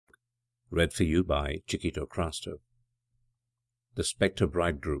Read for you by Chiquito Crasto. The Spectre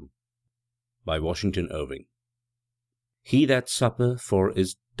Bridegroom by Washington Irving. He that supper for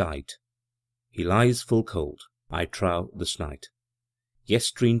is dight, he lies full cold, I trow, this night.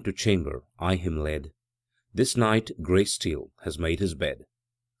 Yestreen to chamber I him led, this night Greysteele has made his bed.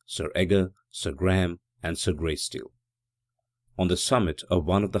 Sir Edgar, Sir Graham, and Sir Greysteele. On the summit of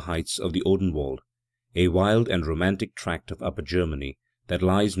one of the heights of the Odenwald, a wild and romantic tract of Upper Germany that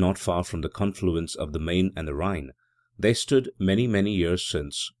lies not far from the confluence of the Main and the Rhine, there stood many, many years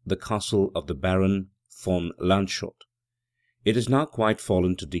since the castle of the Baron von Landshut. It is now quite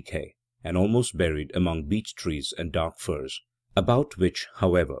fallen to decay, and almost buried among beech trees and dark firs, about which,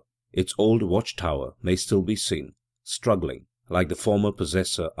 however, its old watch-tower may still be seen, struggling, like the former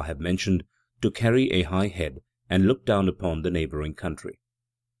possessor I have mentioned, to carry a high head and look down upon the neighbouring country.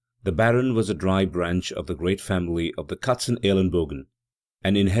 The Baron was a dry branch of the great family of the Katzenelnbogen,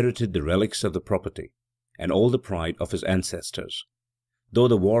 and inherited the relics of the property, and all the pride of his ancestors. Though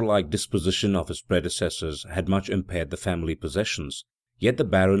the warlike disposition of his predecessors had much impaired the family possessions, yet the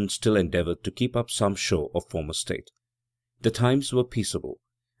Baron still endeavoured to keep up some show of former state. The times were peaceable,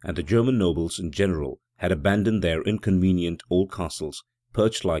 and the German nobles in general had abandoned their inconvenient old castles,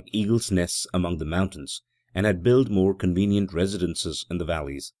 perched like eagles' nests among the mountains, and had built more convenient residences in the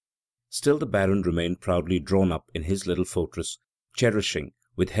valleys. Still the Baron remained proudly drawn up in his little fortress, cherishing,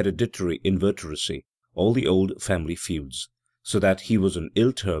 with hereditary inveteracy, all the old family feuds, so that he was on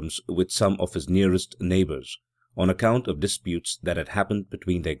ill terms with some of his nearest neighbours, on account of disputes that had happened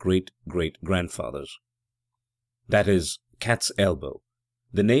between their great-great-grandfathers. That is, Cat's Elbow,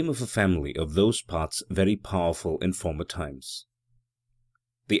 the name of a family of those parts very powerful in former times.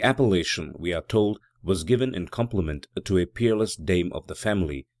 The appellation, we are told, was given in compliment to a peerless dame of the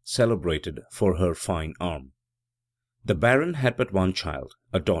family, celebrated for her fine arm. The Baron had but one child,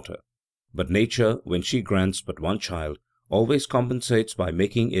 a daughter, but nature, when she grants but one child, always compensates by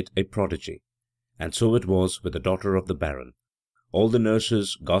making it a prodigy, and so it was with the daughter of the Baron. All the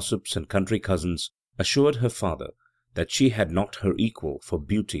nurses, gossips, and country cousins assured her father that she had not her equal for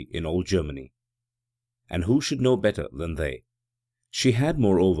beauty in all Germany. And who should know better than they? She had,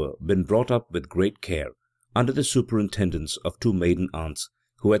 moreover, been brought up with great care, under the superintendence of two maiden aunts,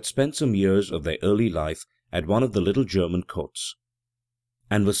 who had spent some years of their early life at one of the little German courts,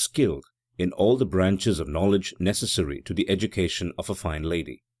 and was skilled in all the branches of knowledge necessary to the education of a fine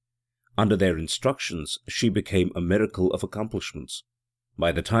lady. Under their instructions she became a miracle of accomplishments.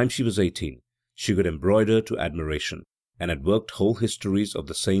 By the time she was 18, she could embroider to admiration, and had worked whole histories of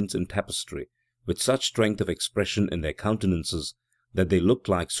the saints in tapestry, with such strength of expression in their countenances that they looked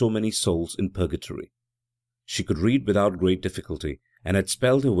like so many souls in purgatory. She could read without great difficulty, and had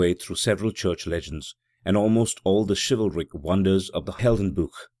spelled her way through several church legends, and almost all the chivalric wonders of the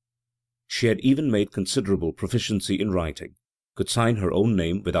Heldenbuch. She had even made considerable proficiency in writing, could sign her own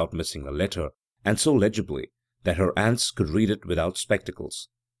name without missing a letter, and so legibly that her aunts could read it without spectacles.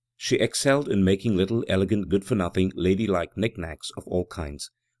 She excelled in making little elegant good-for-nothing ladylike knick-knacks of all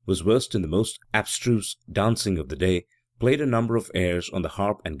kinds, was versed in the most abstruse dancing of the day, played a number of airs on the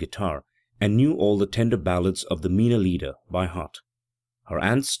harp and guitar, and knew all the tender ballads of the meaner Lieder by heart. Her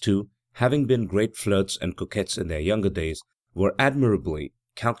aunts, too, having been great flirts and coquettes in their younger days, were admirably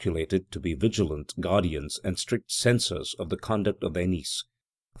calculated to be vigilant guardians and strict censors of the conduct of their niece,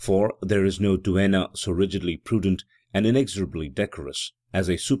 for there is no duenna so rigidly prudent and inexorably decorous as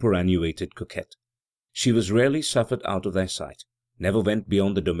a superannuated coquette. She was rarely suffered out of their sight, never went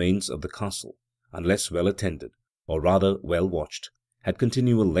beyond the domains of the castle, unless well attended, or rather well watched, had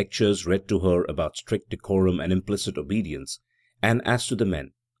continual lectures read to her about strict decorum and implicit obedience, and as to the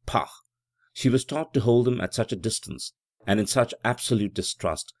men, pah! She was taught to hold them at such a distance, and in such absolute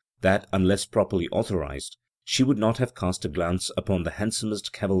distrust, that, unless properly authorized, she would not have cast a glance upon the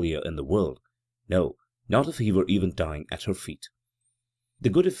handsomest cavalier in the world, no, not if he were even dying at her feet. The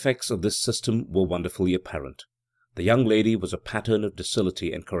good effects of this system were wonderfully apparent. The young lady was a pattern of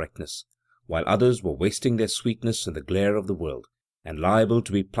docility and correctness, while others were wasting their sweetness in the glare of the world, and liable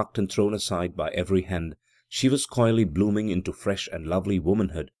to be plucked and thrown aside by every hand. She was coyly blooming into fresh and lovely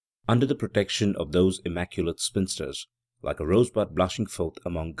womanhood under the protection of those immaculate spinsters, like a rosebud blushing forth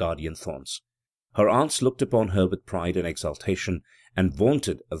among guardian thorns. Her aunts looked upon her with pride and exultation, and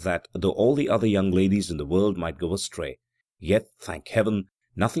vaunted that though all the other young ladies in the world might go astray, yet, thank heaven,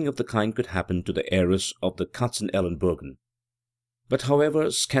 nothing of the kind could happen to the heiress of the Katzenelnbogen. But however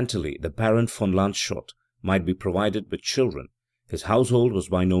scantily the Baron von Landshut might be provided with children, his household was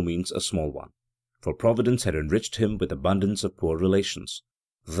by no means a small one, for Providence had enriched him with abundance of poor relations.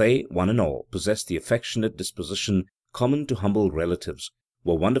 They, one and all, possessed the affectionate disposition common to humble relatives,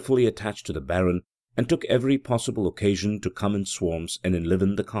 were wonderfully attached to the baron, and took every possible occasion to come in swarms and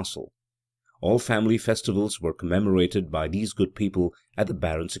enliven the castle. All family festivals were commemorated by these good people at the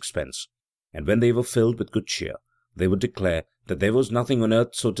baron's expense, and when they were filled with good cheer, they would declare that there was nothing on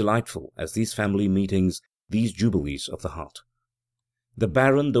earth so delightful as these family meetings, these jubilees of the heart. The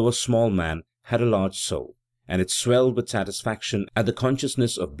baron, though a small man, had a large soul, and it swelled with satisfaction at the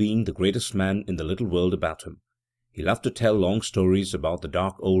consciousness of being the greatest man in the little world about him. He loved to tell long stories about the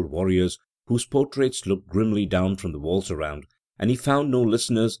dark old warriors whose portraits looked grimly down from the walls around, and he found no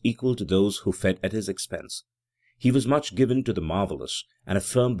listeners equal to those who fed at his expense. He was much given to the marvellous, and a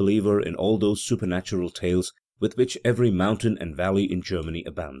firm believer in all those supernatural tales with which every mountain and valley in Germany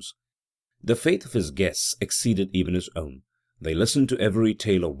abounds. The faith of his guests exceeded even his own. They listened to every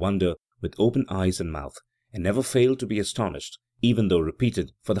tale of wonder with open eyes and mouth, and never failed to be astonished, even though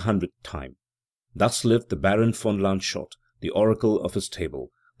repeated for the 100th time. Thus lived the Baron von Landshut, the oracle of his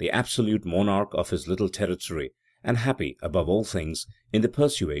table, the absolute monarch of his little territory, and happy, above all things, in the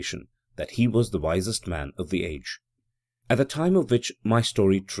persuasion that he was the wisest man of the age. At the time of which my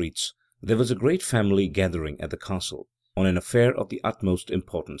story treats, there was a great family gathering at the castle, on an affair of the utmost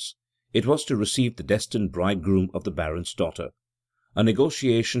importance. It was to receive the destined bridegroom of the baron's daughter. A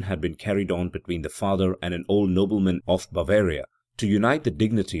negotiation had been carried on between the father and an old nobleman of Bavaria to unite the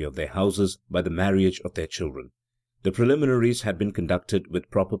dignity of their houses by the marriage of their children. The preliminaries had been conducted with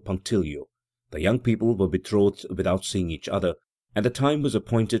proper punctilio. The young people were betrothed without seeing each other, and the time was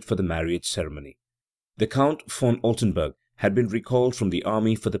appointed for the marriage ceremony. The Count von Altenburg had been recalled from the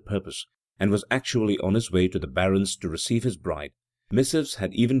army for the purpose, and was actually on his way to the baron's to receive his bride. Missives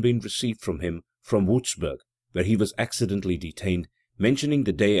had even been received from him from Würzburg, where he was accidentally detained, mentioning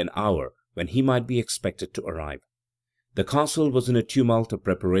the day and hour when he might be expected to arrive. The castle was in a tumult of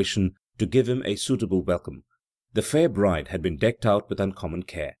preparation to give him a suitable welcome. The fair bride had been decked out with uncommon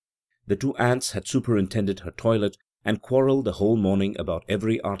care. The two aunts had superintended her toilet, and quarrelled the whole morning about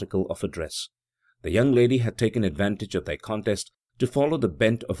every article of her dress. The young lady had taken advantage of their contest to follow the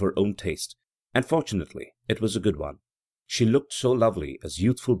bent of her own taste, and fortunately it was a good one. She looked so lovely as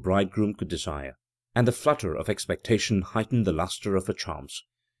youthful bridegroom could desire, and the flutter of expectation heightened the lustre of her charms.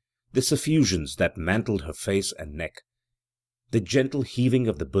 The suffusions that mantled her face and neck, the gentle heaving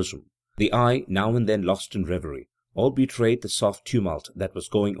of the bosom, the eye now and then lost in reverie, all betrayed the soft tumult that was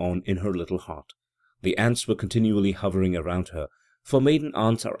going on in her little heart. The aunts were continually hovering around her, for maiden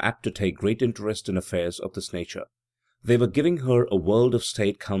aunts are apt to take great interest in affairs of this nature. They were giving her a world of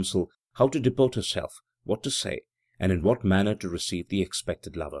state counsel how to deport herself, what to say, and in what manner to receive the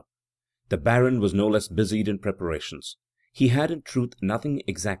expected lover. The baron was no less busied in preparations. He had in truth nothing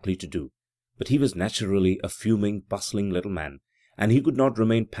exactly to do, but he was naturally a fuming, bustling little man, and he could not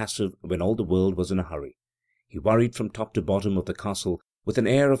remain passive when all the world was in a hurry. He worried from top to bottom of the castle with an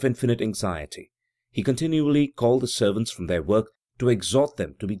air of infinite anxiety. He continually called the servants from their work to exhort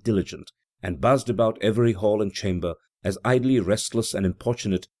them to be diligent, and buzzed about every hall and chamber, as idly restless and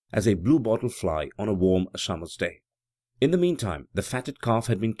importunate as a blue-bottle fly on a warm summer's day. In the meantime the fatted calf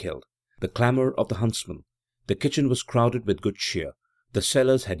had been killed, the clamour of the huntsman, the kitchen was crowded with good cheer, the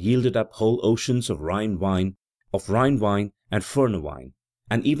cellars had yielded up whole oceans of Rhine wine and Furner wine,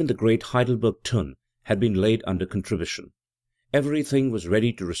 and even the great Heidelberg Tun had been laid under contribution. Everything was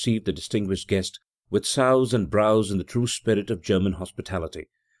ready to receive the distinguished guest with sows and brows in the true spirit of German hospitality,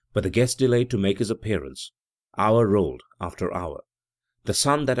 but the guest delayed to make his appearance. Hour rolled after hour. The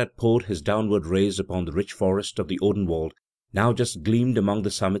sun that had poured his downward rays upon the rich forest of the Odenwald now just gleamed among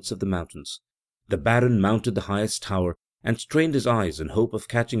the summits of the mountains. The baron mounted the highest tower, and strained his eyes in hope of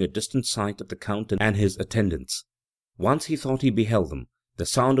catching a distant sight of the Count and his attendants. Once he thought he beheld them. The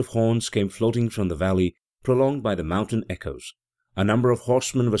sound of horns came floating from the valley, prolonged by the mountain echoes. A number of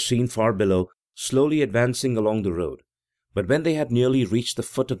horsemen were seen far below, slowly advancing along the road, but when they had nearly reached the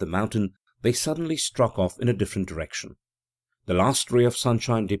foot of the mountain, they suddenly struck off in a different direction. The last ray of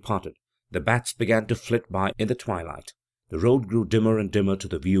sunshine departed, the bats began to flit by in the twilight, the road grew dimmer and dimmer to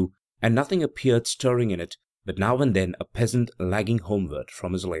the view, and nothing appeared stirring in it but now and then a peasant lagging homeward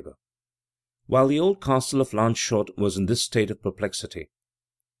from his labour. While the old castle of Landshut was in this state of perplexity,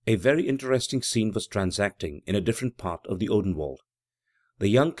 a very interesting scene was transacting in a different part of the Odenwald. The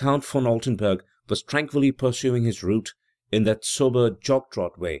young Count von Altenburg was tranquilly pursuing his route in that sober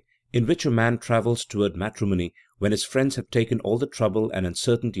jog-trot way in which a man travels toward matrimony when his friends have taken all the trouble and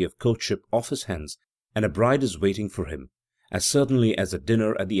uncertainty of courtship off his hands, and a bride is waiting for him, as certainly as a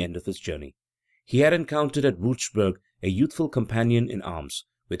dinner at the end of his journey. He had encountered at Würzburg a youthful companion in arms,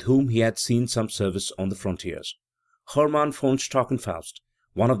 with whom he had seen some service on the frontiers. Hermann von Stockenfaust,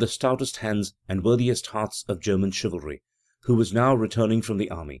 one of the stoutest hands and worthiest hearts of German chivalry, who was now returning from the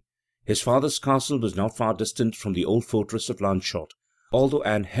army. His father's castle was not far distant from the old fortress of Landshut, although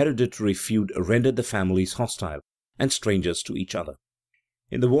an hereditary feud rendered the families hostile and strangers to each other.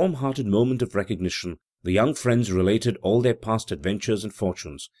 In the warm-hearted moment of recognition, the young friends related all their past adventures and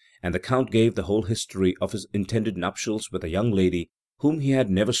fortunes, and the Count gave the whole history of his intended nuptials with a young lady whom he had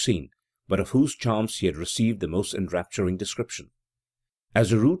never seen, but of whose charms he had received the most enrapturing description.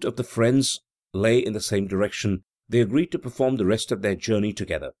 As the route of the friends lay in the same direction, they agreed to perform the rest of their journey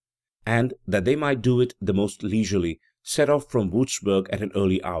together, and, that they might do it the most leisurely, set off from Würzburg at an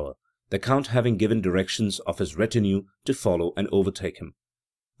early hour, the Count having given directions of his retinue to follow and overtake him.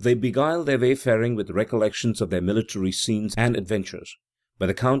 They beguiled their wayfaring with recollections of their military scenes and adventures, but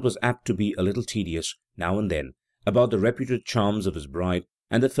the Count was apt to be a little tedious, now and then, about the reputed charms of his bride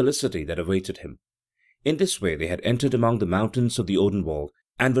and the felicity that awaited him. In this way they had entered among the mountains of the Odenwald,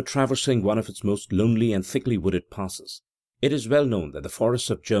 and were traversing one of its most lonely and thickly wooded passes. It is well known that the forests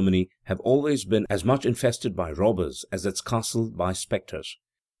of Germany have always been as much infested by robbers as its castle by spectres,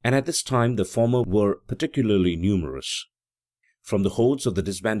 and at this time the former were particularly numerous, from the hordes of the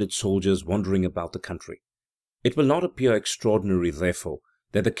disbanded soldiers wandering about the country. It will not appear extraordinary, therefore,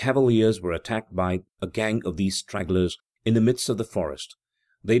 that the cavaliers were attacked by a gang of these stragglers in the midst of the forest.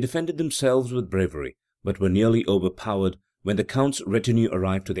 They defended themselves with bravery, but were nearly overpowered when the Count's retinue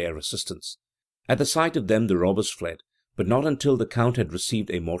arrived to their assistance. At the sight of them the robbers fled, but not until the Count had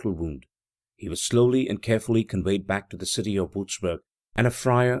received a mortal wound. He was slowly and carefully conveyed back to the city of Würzburg, and a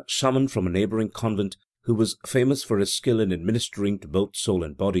friar, summoned from a neighbouring convent, who was famous for his skill in administering to both soul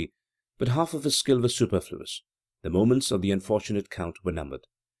and body, but half of his skill was superfluous. The moments of the unfortunate Count were numbered.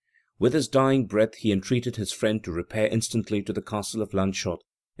 With his dying breath he entreated his friend to repair instantly to the castle of Landshut,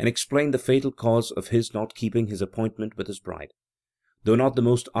 and explain the fatal cause of his not keeping his appointment with his bride. Though not the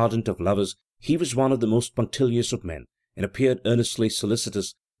most ardent of lovers, he was one of the most punctilious of men, and appeared earnestly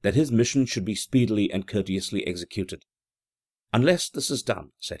solicitous that his mission should be speedily and courteously executed. "Unless this is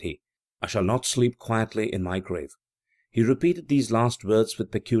done," said he, "I shall not sleep quietly in my grave." He repeated these last words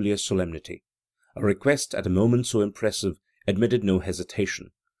with peculiar solemnity. A request at a moment so impressive admitted no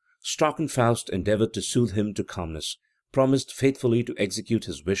hesitation. Stockenfaust endeavoured to soothe him to calmness, promised faithfully to execute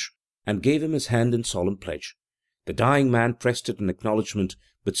his wish, and gave him his hand in solemn pledge. The dying man pressed it in acknowledgment,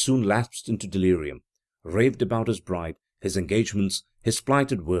 but soon lapsed into delirium, raved about his bride, his engagements, his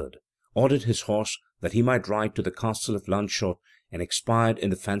plighted word, ordered his horse that he might ride to the castle of Landshut, and expired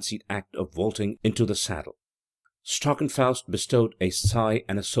in the fancied act of vaulting into the saddle. Stockenfaust bestowed a sigh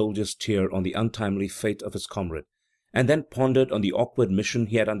and a soldier's tear on the untimely fate of his comrade, and then pondered on the awkward mission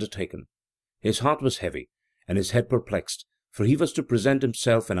he had undertaken. His heart was heavy, and his head perplexed, for he was to present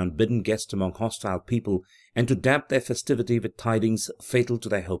himself an unbidden guest among hostile people, and to damp their festivity with tidings fatal to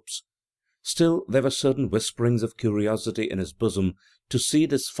their hopes. Still there were certain whisperings of curiosity in his bosom to see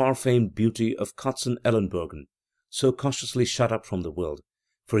this far-famed beauty of Katzenelnbogen, so cautiously shut up from the world,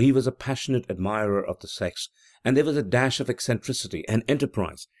 for he was a passionate admirer of the sex, and there was a dash of eccentricity and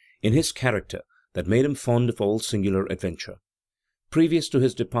enterprise in his character that made him fond of all singular adventure. Previous to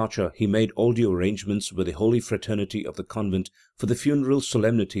his departure he made all due arrangements with the holy fraternity of the convent for the funeral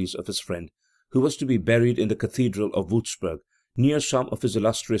solemnities of his friend, who was to be buried in the cathedral of Würzburg, near some of his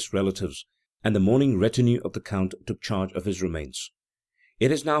illustrious relatives, and the mourning retinue of the Count took charge of his remains.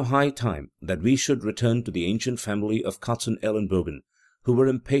 It is now high time that we should return to the ancient family of Katzenelnbogen, who were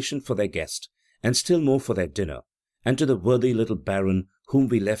impatient for their guest, and still more for their dinner, and to the worthy little baron whom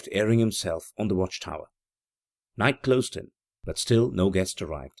we left airing himself on the watch-tower. Night closed in, but still no guest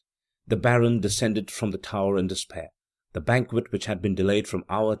arrived. The baron descended from the tower in despair. The banquet, which had been delayed from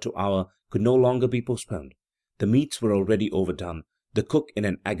hour to hour, could no longer be postponed. The meats were already overdone, the cook in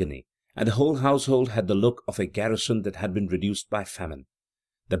an agony, and the whole household had the look of a garrison that had been reduced by famine.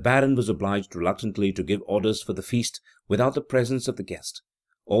 The baron was obliged reluctantly to give orders for the feast without the presence of the guest.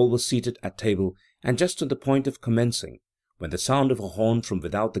 All were seated at table, and just on the point of commencing, when the sound of a horn from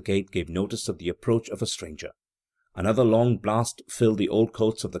without the gate gave notice of the approach of a stranger. Another long blast filled the old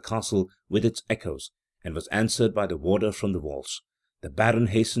courts of the castle with its echoes, and was answered by the warder from the walls. The baron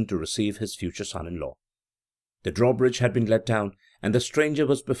hastened to receive his future son-in-law. The drawbridge had been let down, and the stranger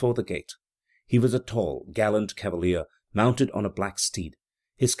was before the gate. He was a tall, gallant cavalier, mounted on a black steed.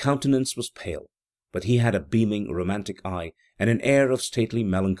 His countenance was pale, but he had a beaming, romantic eye, and an air of stately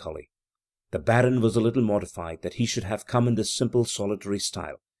melancholy. The baron was a little mortified that he should have come in this simple, solitary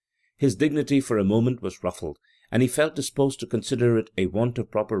style. His dignity for a moment was ruffled, and he felt disposed to consider it a want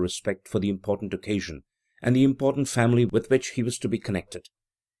of proper respect for the important occasion, and the important family with which he was to be connected.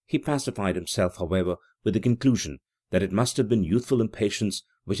 He pacified himself, however, with the conclusion that it must have been youthful impatience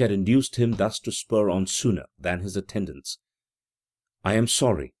which had induced him thus to spur on sooner than his attendants, "I am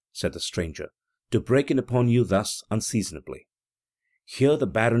sorry," said the stranger, "to break in upon you thus unseasonably." Here the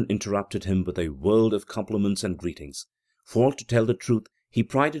baron interrupted him with a world of compliments and greetings, for, to tell the truth, he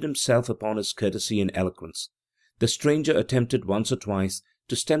prided himself upon his courtesy and eloquence. The stranger attempted once or twice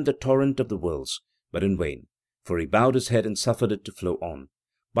to stem the torrent of the words, but in vain, for he bowed his head and suffered it to flow on.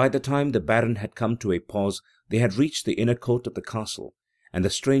 By the time the baron had come to a pause, they had reached the inner court of the castle, and the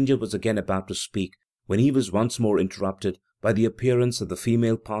stranger was again about to speak, when he was once more interrupted by the appearance of the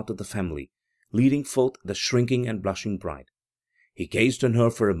female part of the family, leading forth the shrinking and blushing bride. He gazed on her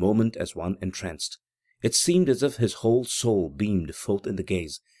for a moment as one entranced. It seemed as if his whole soul beamed forth in the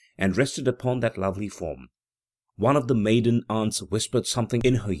gaze, and rested upon that lovely form. One of the maiden aunts whispered something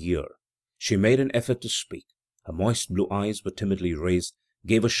in her ear. She made an effort to speak. Her moist blue eyes were timidly raised,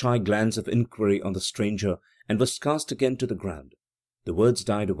 gave a shy glance of inquiry on the stranger, and was cast again to the ground. The words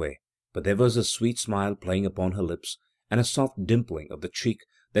died away, but there was a sweet smile playing upon her lips, and a soft dimpling of the cheek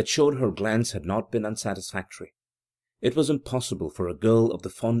that showed her glance had not been unsatisfactory. It was impossible for a girl of the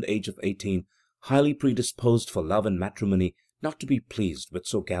fond age of 18, highly predisposed for love and matrimony, not to be pleased with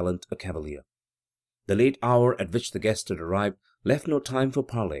so gallant a cavalier. The late hour at which the guest had arrived left no time for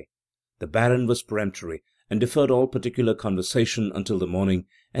parley. The baron was peremptory, and deferred all particular conversation until the morning,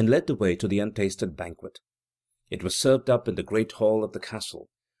 and led the way to the untasted banquet. It was served up in the great hall of the castle.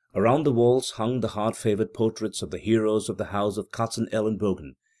 Around the walls hung the hard-favoured portraits of the heroes of the house of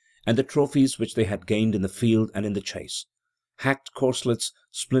Katzenelnbogen, and the trophies which they had gained in the field and in the chase. Hacked corslets,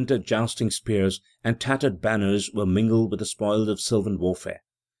 splintered jousting spears, and tattered banners were mingled with the spoils of sylvan warfare.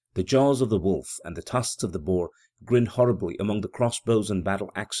 The jaws of the wolf and the tusks of the boar grinned horribly among the crossbows and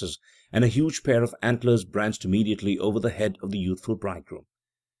battle-axes, and a huge pair of antlers branched immediately over the head of the youthful bridegroom.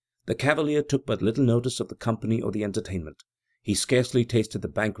 The cavalier took but little notice of the company or the entertainment. He scarcely tasted the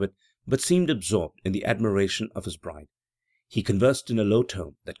banquet, but seemed absorbed in the admiration of his bride. He conversed in a low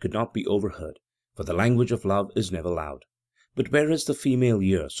tone that could not be overheard, for the language of love is never loud. But where is the female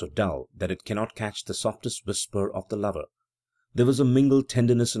ear so dull that it cannot catch the softest whisper of the lover? There was a mingled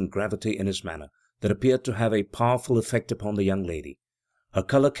tenderness and gravity in his manner that appeared to have a powerful effect upon the young lady. Her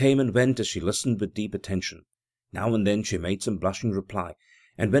colour came and went as she listened with deep attention. Now and then she made some blushing reply,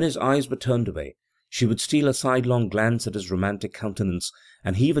 and when his eyes were turned away, she would steal a sidelong glance at his romantic countenance,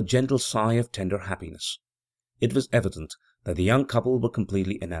 and heave a gentle sigh of tender happiness. It was evident that the young couple were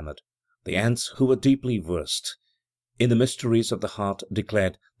completely enamoured. The aunts, who were deeply versed in the mysteries of the heart,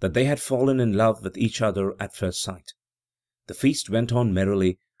 declared that they had fallen in love with each other at first sight. The feast went on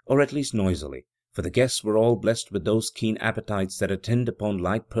merrily, or at least noisily, for the guests were all blessed with those keen appetites that attend upon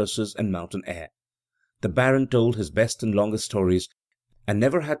light purses and mountain air. The baron told his best and longest stories, and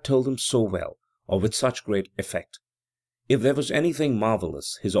never had told them so well or with such great effect. If there was anything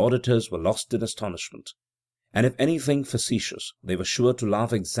marvellous, his auditors were lost in astonishment, and if anything facetious, they were sure to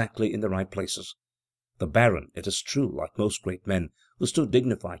laugh exactly in the right places. The baron, it is true, like most great men, was too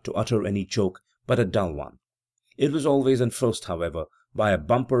dignified to utter any joke but a dull one. It was always enforced, however, by a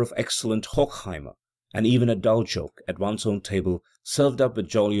bumper of excellent Hochheimer, and even a dull joke at one's own table, served up with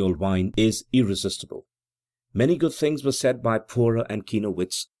jolly old wine, is irresistible. Many good things were said by poorer and keener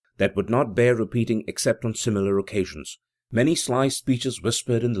wits that would not bear repeating except on similar occasions. Many sly speeches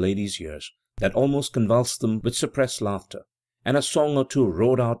whispered in the ladies' ears that almost convulsed them with suppressed laughter, and a song or two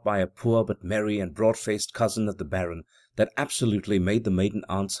roared out by a poor but merry and broad-faced cousin of the baron that absolutely made the maiden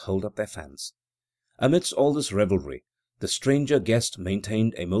aunts hold up their fans. Amidst all this revelry, the stranger guest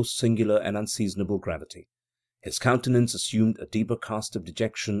maintained a most singular and unseasonable gravity. His countenance assumed a deeper cast of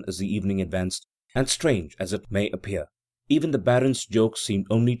dejection as the evening advanced, and strange as it may appear, even the baron's jokes seemed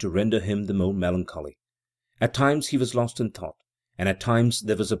only to render him the more melancholy. At times he was lost in thought, and at times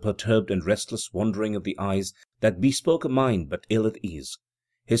there was a perturbed and restless wandering of the eyes that bespoke a mind but ill at ease.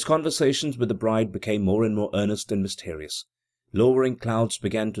 His conversations with the bride became more and more earnest and mysterious. Lowering clouds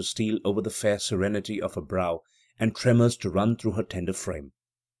began to steal over the fair serenity of her brow, and tremors to run through her tender frame.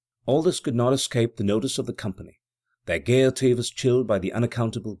 All this could not escape the notice of the company. Their gaiety was chilled by the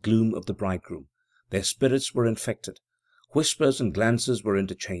unaccountable gloom of the bridegroom. Their spirits were infected. Whispers and glances were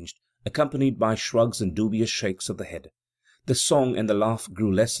interchanged, accompanied by shrugs and dubious shakes of the head. The song and the laugh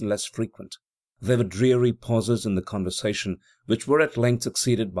grew less and less frequent. There were dreary pauses in the conversation, which were at length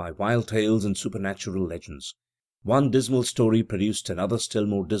succeeded by wild tales and supernatural legends. One dismal story produced another still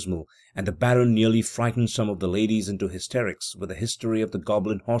more dismal, and the baron nearly frightened some of the ladies into hysterics with the history of the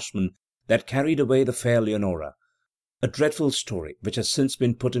goblin horseman that carried away the fair Leonora, a dreadful story which has since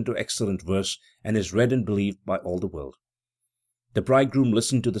been put into excellent verse, and is read and believed by all the world. The bridegroom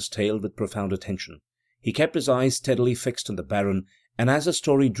listened to this tale with profound attention. He kept his eyes steadily fixed on the baron, and as the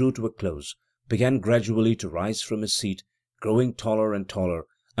story drew to a close, began gradually to rise from his seat, growing taller and taller,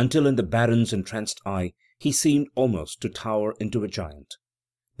 until in the baron's entranced eye he seemed almost to tower into a giant.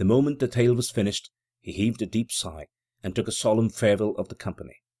 The moment the tale was finished, he heaved a deep sigh, and took a solemn farewell of the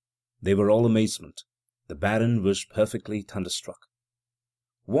company. They were all amazement. The baron was perfectly thunderstruck.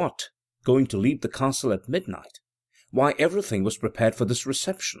 What! Going to leave the castle at midnight? Why, everything was prepared for this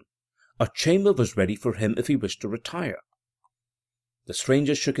reception. A chamber was ready for him if he wished to retire. The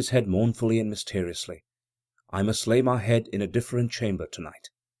stranger shook his head mournfully and mysteriously. I must lay my head in a different chamber to-night.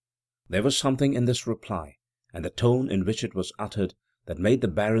 There was something in this reply, and the tone in which it was uttered, that made the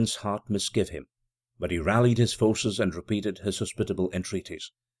baron's heart misgive him, but he rallied his forces and repeated his hospitable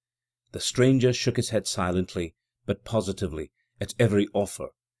entreaties. The stranger shook his head silently, but positively, at every offer,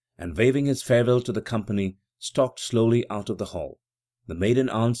 and waving his farewell to the company, stalked slowly out of the hall. The maiden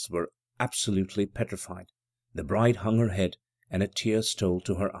aunts were absolutely petrified. The bride hung her head, and a tear stole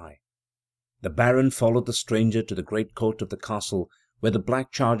to her eye. The baron followed the stranger to the great court of the castle, where the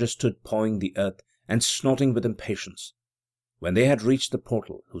black charger stood pawing the earth and snorting with impatience. When they had reached the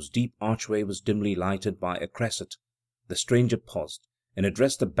portal, whose deep archway was dimly lighted by a cresset, the stranger paused, and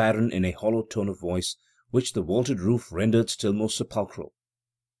addressed the baron in a hollow tone of voice, which the vaulted roof rendered still more sepulchral.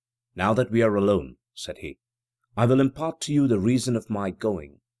 Now that we are alone, said he, I will impart to you the reason of my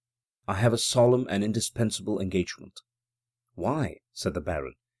going. I have a solemn and indispensable engagement. Why, said the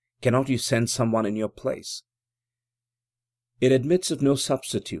baron, cannot you send some one in your place? It admits of no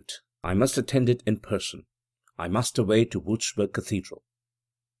substitute. I must attend it in person. I must away to Würzburg Cathedral.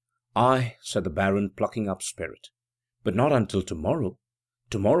 Ay, said the baron, plucking up spirit, but not until tomorrow.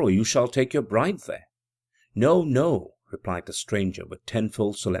 Tomorrow you shall take your bride there. No, no, replied the stranger with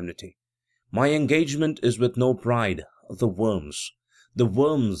tenfold solemnity. My engagement is with no bride. The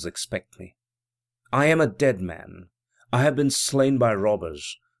worms expect me. I am a dead man. I have been slain by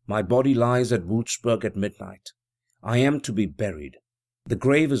robbers. My body lies at Würzburg at midnight. I am to be buried. The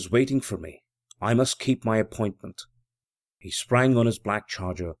grave is waiting for me. I must keep my appointment. He sprang on his black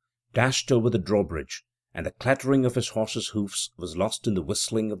charger, dashed over the drawbridge, and the clattering of his horse's hoofs was lost in the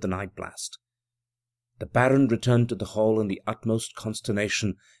whistling of the night blast. The baron returned to the hall in the utmost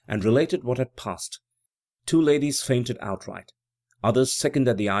consternation, and related what had passed. 2 ladies fainted outright. Others sickened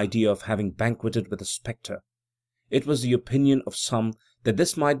at the idea of having banqueted with a spectre. It was the opinion of some that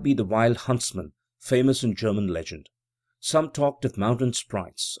this might be the wild huntsman, famous in German legend. Some talked of mountain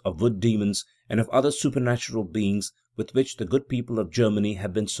sprites, of wood demons, and of other supernatural beings with which the good people of Germany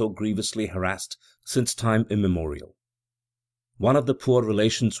have been so grievously harassed since time immemorial. One of the poor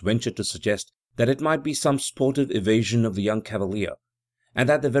relations ventured to suggest that it might be some sportive evasion of the young cavalier, and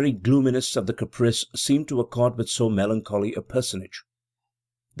that the very gloominess of the caprice seemed to accord with so melancholy a personage.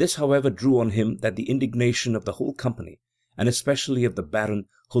 This, however, drew on him that the indignation of the whole company, and especially of the baron,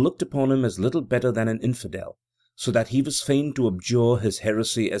 who looked upon him as little better than an infidel, so that he was fain to abjure his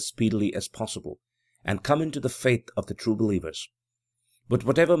heresy as speedily as possible, and come into the faith of the true believers. But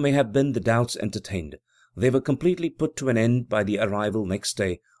whatever may have been the doubts entertained, they were completely put to an end by the arrival next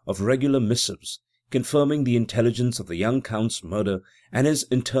day of regular missives, confirming the intelligence of the young count's murder and his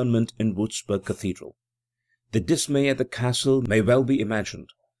interment in Würzburg Cathedral. The dismay at the castle may well be imagined.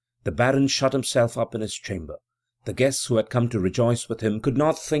 The baron shut himself up in his chamber. The guests who had come to rejoice with him could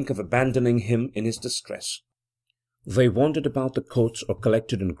not think of abandoning him in his distress. They wandered about the courts or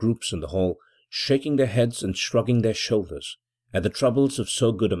collected in groups in the hall, shaking their heads and shrugging their shoulders at the troubles of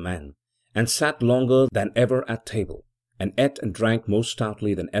so good a man, and sat longer than ever at table, and ate and drank more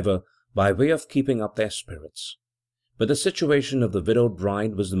stoutly than ever, by way of keeping up their spirits. But the situation of the widowed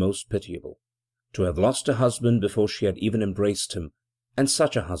bride was the most pitiable. To have lost a husband before she had even embraced him, and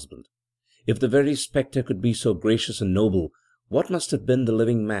such a husband! If the very spectre could be so gracious and noble, what must have been the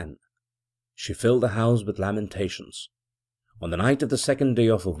living man? She filled the house with lamentations. On the night of the second day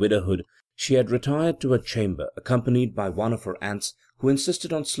of her widowhood, she had retired to her chamber, accompanied by one of her aunts, who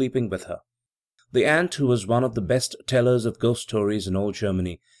insisted on sleeping with her. The aunt, who was one of the best tellers of ghost stories in all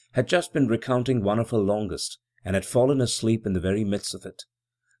Germany, had just been recounting one of her longest, and had fallen asleep in the very midst of it.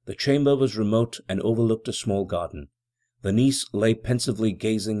 The chamber was remote and overlooked a small garden. The niece lay pensively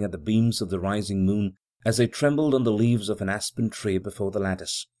gazing at the beams of the rising moon as they trembled on the leaves of an aspen tree before the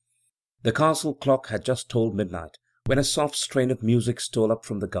lattice. The castle clock had just tolled midnight, when a soft strain of music stole up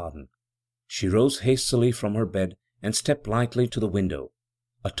from the garden. She rose hastily from her bed and stepped lightly to the window.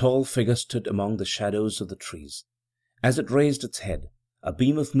 A tall figure stood among the shadows of the trees. As it raised its head, a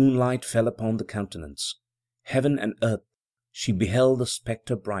beam of moonlight fell upon the countenance. Heaven and earth, she beheld the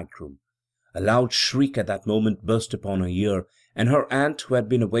spectre bridegroom. A loud shriek at that moment burst upon her ear, and her aunt, who had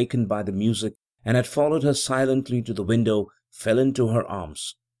been awakened by the music, and had followed her silently to the window, fell into her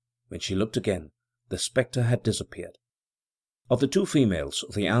arms. When she looked again, the spectre had disappeared. Of the two females,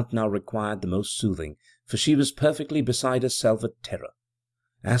 the aunt now required the most soothing, for she was perfectly beside herself with terror.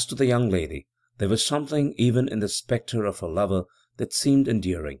 As to the young lady, there was something even in the spectre of her lover that seemed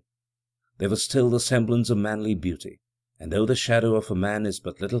endearing. There was still the semblance of manly beauty, and though the shadow of a man is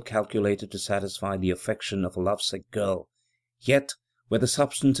but little calculated to satisfy the affection of a lovesick girl, yet, where the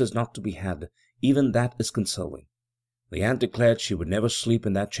substance is not to be had, even that is consoling. The aunt declared she would never sleep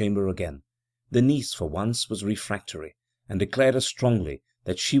in that chamber again. The niece, for once, was refractory, and declared as strongly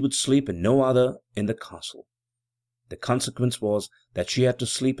that she would sleep in no other in the castle. The consequence was that she had to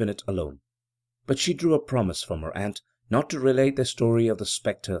sleep in it alone. But she drew a promise from her aunt not to relate the story of the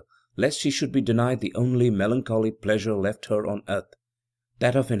spectre, lest she should be denied the only melancholy pleasure left her on earth,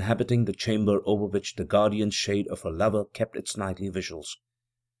 that of inhabiting the chamber over which the guardian shade of her lover kept its nightly vigils.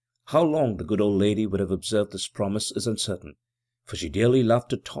 How long the good old lady would have observed this promise is uncertain, for she dearly loved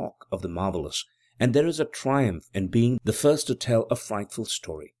to talk of the marvellous, and there is a triumph in being the first to tell a frightful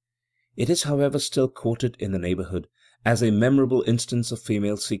story. It is, however, still quoted in the neighbourhood as a memorable instance of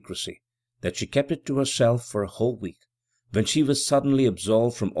female secrecy, that she kept it to herself for a whole week, when she was suddenly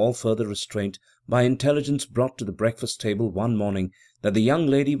absolved from all further restraint by intelligence brought to the breakfast table one morning that the young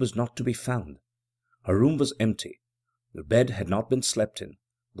lady was not to be found. Her room was empty, the bed had not been slept in,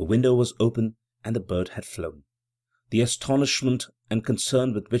 the window was open, and the bird had flown. The astonishment and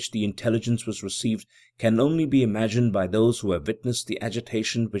concern with which the intelligence was received can only be imagined by those who have witnessed the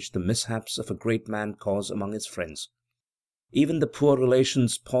agitation which the mishaps of a great man cause among his friends. Even the poor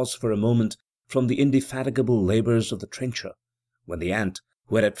relations paused for a moment from the indefatigable labours of the trencher, when the aunt,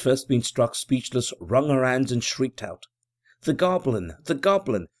 who had at first been struck speechless, wrung her hands and shrieked out, "The goblin! The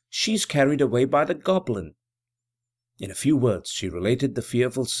goblin! She's carried away by the goblin!" In a few words she related the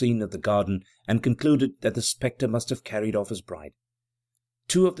fearful scene of the garden, and concluded that the spectre must have carried off his bride.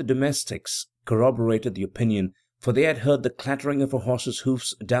 Two of the domestics corroborated the opinion, for they had heard the clattering of a horse's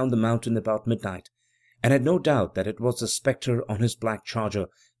hoofs down the mountain about midnight, and had no doubt that it was the spectre on his black charger,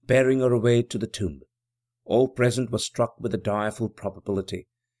 bearing her away to the tomb. All present were struck with the direful probability,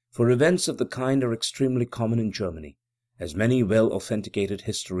 for events of the kind are extremely common in Germany, as many well authenticated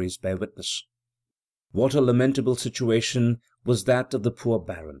histories bear witness. What a lamentable situation was that of the poor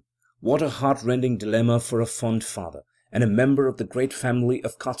baron! What a heart-rending dilemma for a fond father, and a member of the great family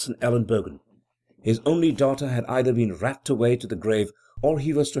of Katzenelnbogen! His only daughter had either been rapt away to the grave, or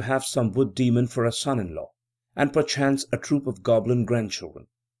he was to have some wood demon for a son-in-law, and perchance a troop of goblin grandchildren.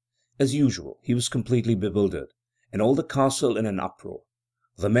 As usual, he was completely bewildered, and all the castle in an uproar.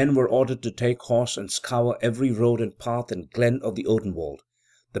 The men were ordered to take horse and scour every road and path and glen of the Odenwald.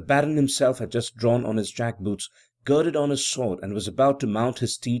 The baron himself had just drawn on his jack-boots, girded on his sword, and was about to mount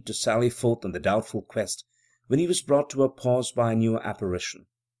his steed to sally forth on the doubtful quest, when he was brought to a pause by a new apparition.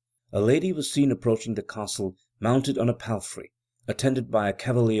 A lady was seen approaching the castle, mounted on a palfrey, attended by a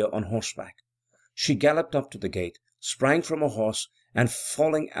cavalier on horseback. She galloped up to the gate, sprang from her horse, and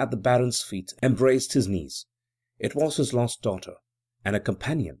falling at the baron's feet, embraced his knees. It was his lost daughter, and a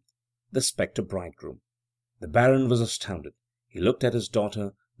companion, the spectre bridegroom. The baron was astounded. He looked at his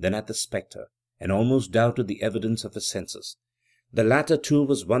daughter, then at the spectre, and almost doubted the evidence of his senses. The latter, too,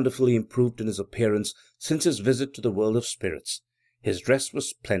 was wonderfully improved in his appearance since his visit to the world of spirits. His dress was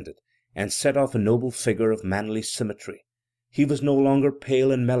splendid, and set off a noble figure of manly symmetry. He was no longer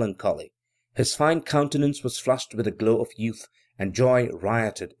pale and melancholy. His fine countenance was flushed with the glow of youth, and joy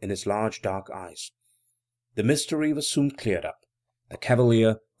rioted in his large dark eyes. The mystery was soon cleared up. The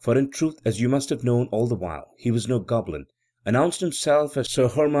cavalier, for in truth, as you must have known all the while, he was no goblin, announced himself as Sir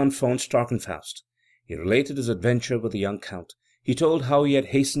Hermann von Starkenfaust. He related his adventure with the young count. He told how he had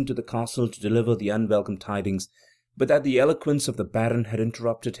hastened to the castle to deliver the unwelcome tidings, but that the eloquence of the baron had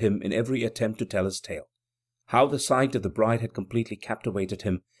interrupted him in every attempt to tell his tale. How the sight of the bride had completely captivated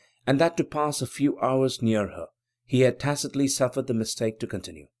him, and that to pass a few hours near her he had tacitly suffered the mistake to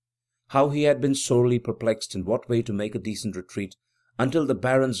continue. How he had been sorely perplexed in what way to make a decent retreat, until the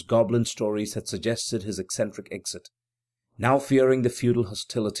baron's goblin stories had suggested his eccentric exit. Now, fearing the feudal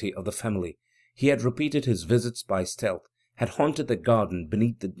hostility of the family, he had repeated his visits by stealth, had haunted the garden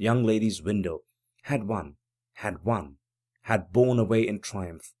beneath the young lady's window, had won, had borne away in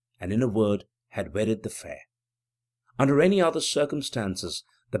triumph, and, in a word, had wedded the fair. Under any other circumstances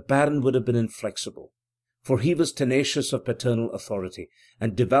the baron would have been inflexible, for he was tenacious of paternal authority,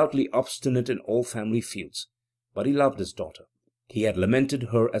 and devoutly obstinate in all family feuds. But he loved his daughter. He had lamented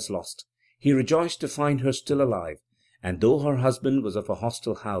her as lost. He rejoiced to find her still alive, and though her husband was of a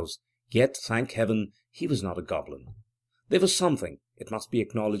hostile house, yet, thank heaven, he was not a goblin. There was something, it must be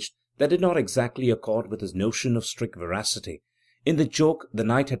acknowledged, that did not exactly accord with his notion of strict veracity, in the joke the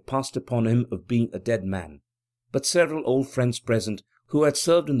night had passed upon him of being a dead man. but several old friends present, who had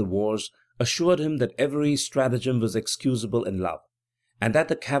served in the wars, assured him that every stratagem was excusable in love, and that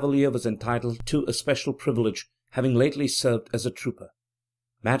the cavalier was entitled to a special privilege, having lately served as a trooper.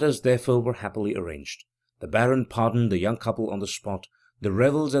 Matters therefore were happily arranged. The baron pardoned the young couple on the spot. The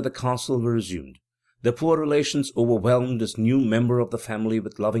revels at the castle were resumed. The poor relations overwhelmed this new member of the family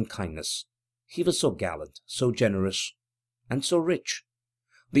with loving kindness. He was so gallant, so generous, and so rich.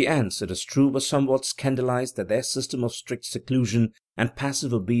 The aunts, it is true, were somewhat scandalized that their system of strict seclusion and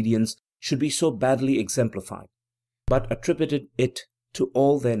passive obedience should be so badly exemplified, but attributed it to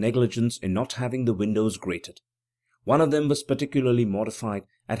all their negligence in not having the windows grated. One of them was particularly mortified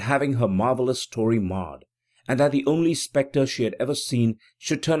at having her marvellous story marred, and that the only spectre she had ever seen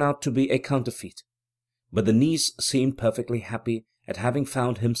should turn out to be a counterfeit. But the niece seemed perfectly happy at having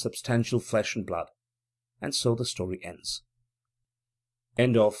found him substantial flesh and blood. And so the story ends.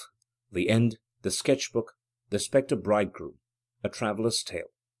 End of The End, the Sketchbook, The Spectre Bridegroom, A Traveller's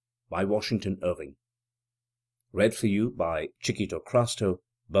Tale, by Washington Irving. Read for you by Chiquito Crasto,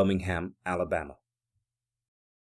 Birmingham, Alabama.